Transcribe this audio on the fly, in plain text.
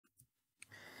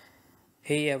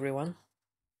Hey everyone,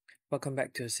 welcome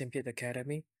back to Simpit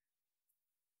Academy.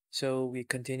 So we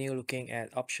continue looking at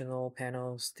optional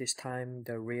panels, this time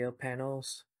the rear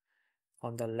panels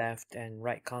on the left and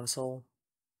right console.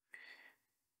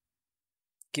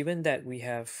 Given that we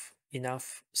have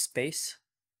enough space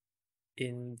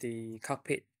in the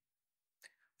cockpit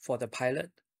for the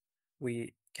pilot,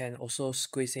 we can also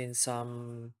squeeze in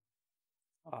some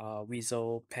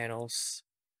visual panels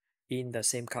in the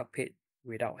same cockpit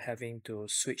without having to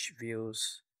switch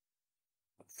views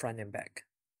front and back.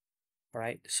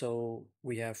 Right, so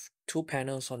we have two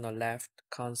panels on the left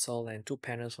console and two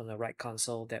panels on the right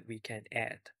console that we can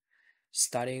add,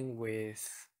 starting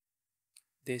with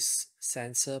this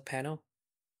sensor panel.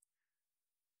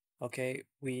 Okay,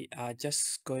 we are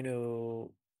just going to,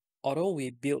 although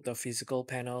we built the physical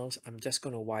panels, I'm just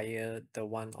going to wire the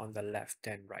one on the left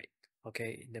and right.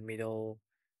 Okay, in the middle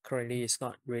currently it's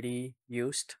not really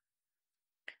used,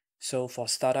 so for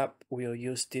startup we'll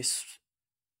use this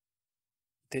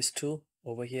two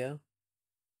over here,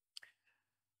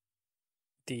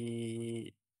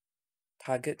 the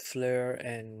target flare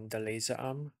and the laser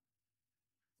arm.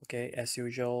 Okay, as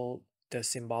usual, the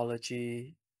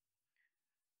symbology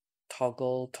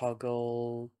toggle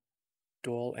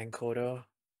dual encoder,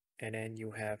 and then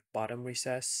you have bottom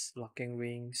recess, locking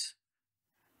rings,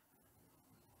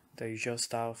 the usual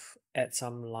stuff, add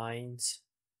some lines,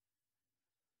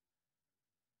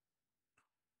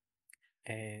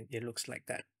 and it looks like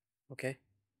that. Okay,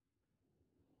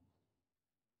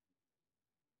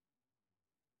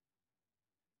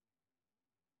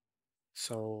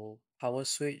 so power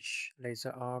switch,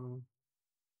 laser arm,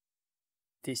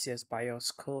 DCS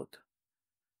BIOS code,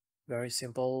 very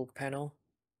simple panel.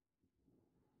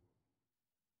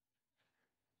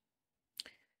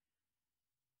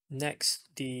 Next,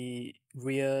 the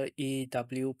rear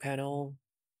EW panel.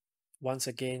 Once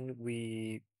again,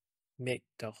 we make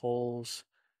the holes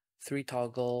 3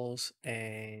 toggles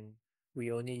and we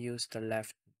only use the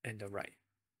left and the right.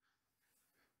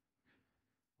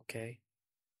 Okay,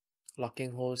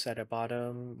 locking holes at the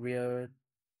bottom, rear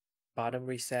bottom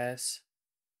recess.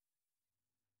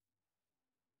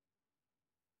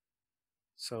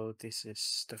 So this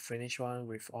is the finished one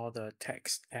with all the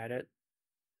text added.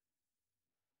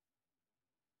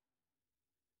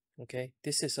 Okay,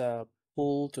 this is a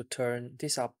pull to turn,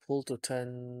 these are pull to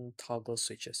turn toggle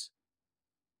switches.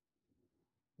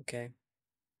 Okay,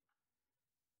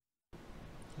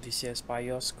 DCS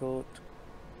BIOS code.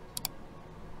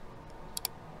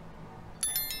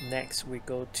 Next we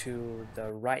go to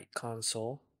the right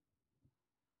console.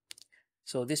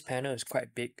 So this panel is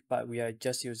quite big, but we are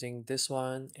just using this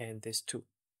one and this two.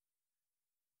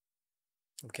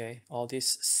 Okay, all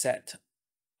these set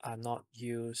are not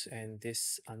used and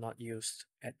these are not used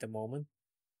at the moment.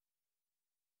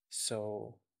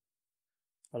 So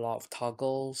a lot of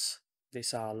toggles.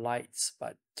 These are lights,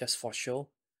 but just for show.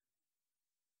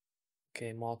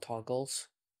 Okay, more toggles.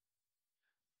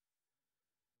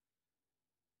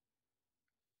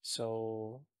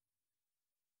 So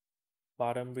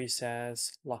bottom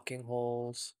recess, locking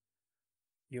holes.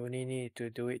 You only need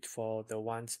to do it for the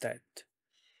ones that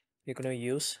you're gonna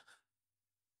use.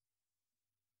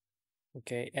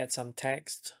 Okay, add some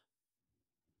text.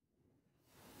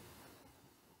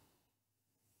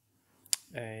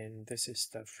 And this is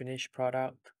the finished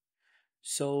product.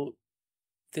 So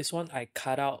this one I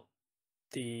cut out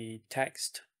the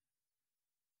text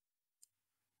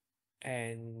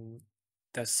and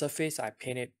the surface I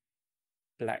painted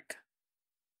black,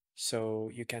 so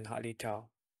you can hardly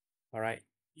tell. All right,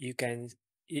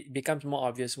 it becomes more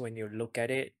obvious when you look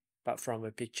at it, but from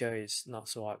a picture it's not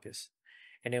so obvious.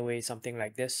 Anyway, something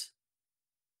like this.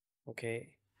 Okay,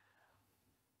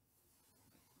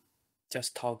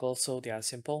 just toggle so they are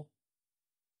simple.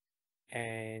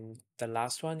 And the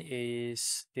last one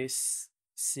is this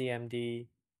CMD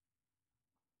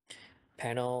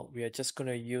panel. We are just going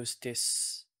to use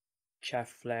this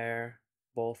shaft flare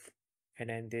both,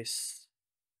 and then this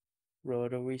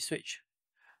rotary switch.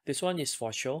 This one is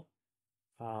for show.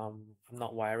 I'm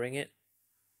not wiring it.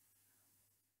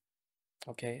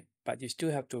 Okay, but you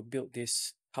still have to build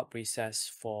this top recess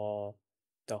for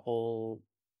the whole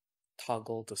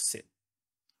toggle to sit.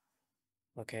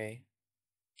 Okay,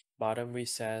 bottom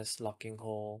recess, locking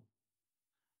hole,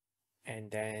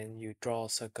 and then you draw a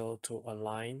circle to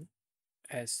align.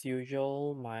 As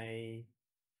usual, my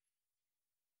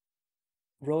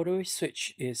rotary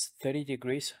switch is 30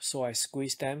 degrees, so I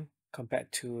squeeze them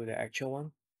compared to the actual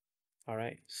one. All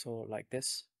right, so like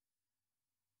this.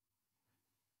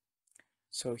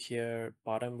 So here,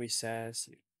 bottom recess,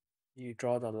 you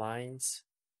draw the lines.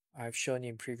 I've shown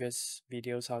in previous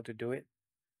videos how to do it.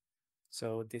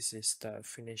 So this is the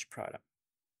finished product.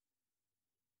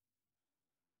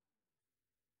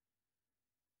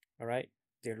 All right,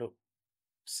 they look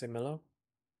similar.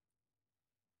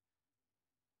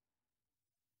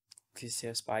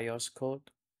 DCS BIOS code.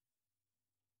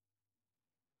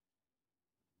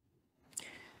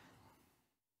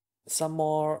 Some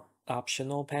more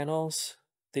optional panels.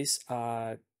 These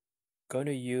are going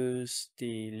to use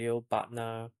the Leo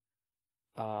Partner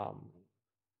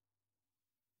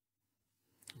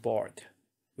board,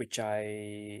 which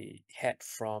I had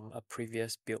from a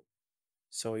previous build.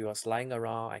 So it was lying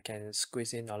around. I can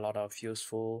squeeze in a lot of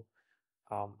useful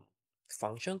um,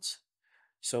 functions.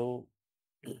 So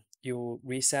you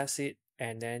recess it,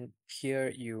 and then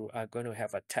here you are going to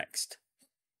have a text.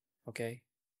 Okay,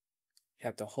 you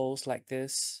have the holes like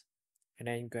this, and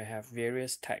then you're going to have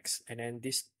various texts, and then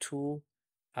these two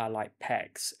are like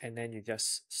pegs, and then you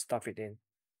just stuff it in.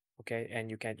 Okay, and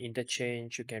you can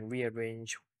interchange, you can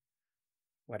rearrange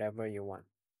whatever you want.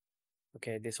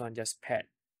 Okay, this one just pad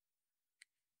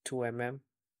 2 mm.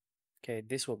 Okay,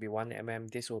 this will be 1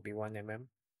 mm, this will be 1 mm.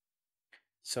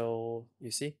 So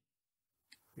you see,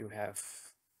 you have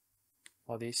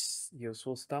all this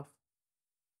useful stuff.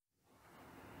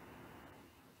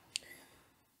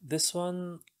 This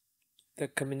one, the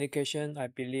communication, I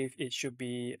believe it should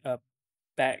be a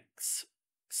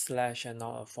backslash and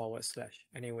not a forward slash.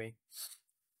 Anyway,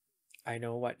 I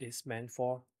know what it's meant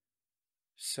for.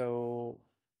 So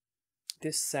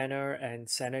this center and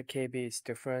center KB is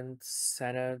different.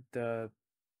 Center the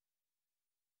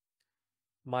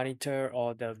monitor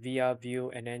or the VR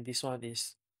view, and then this one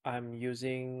is I'm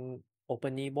using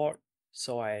open keyboard,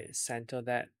 so I center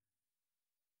that.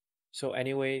 So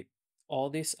anyway, all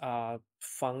these are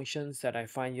functions that I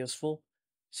find useful.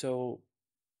 So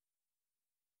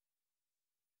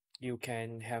you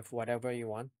can have whatever you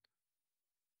want.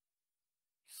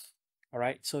 All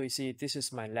right, so you see, this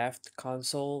is my left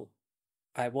console.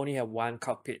 I only have one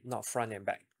cockpit, not front and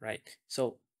back, right?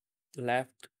 So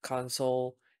left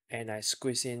console, and I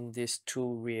squeeze in these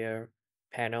two rear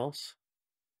panels.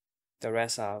 The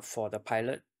rest are for the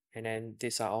pilot, and then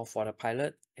these are all for the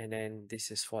pilot, and then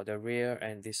this is for the rear,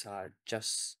 and these are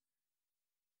just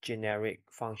generic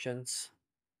functions.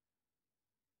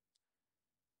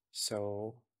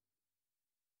 So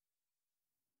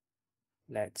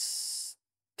let's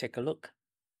take a look.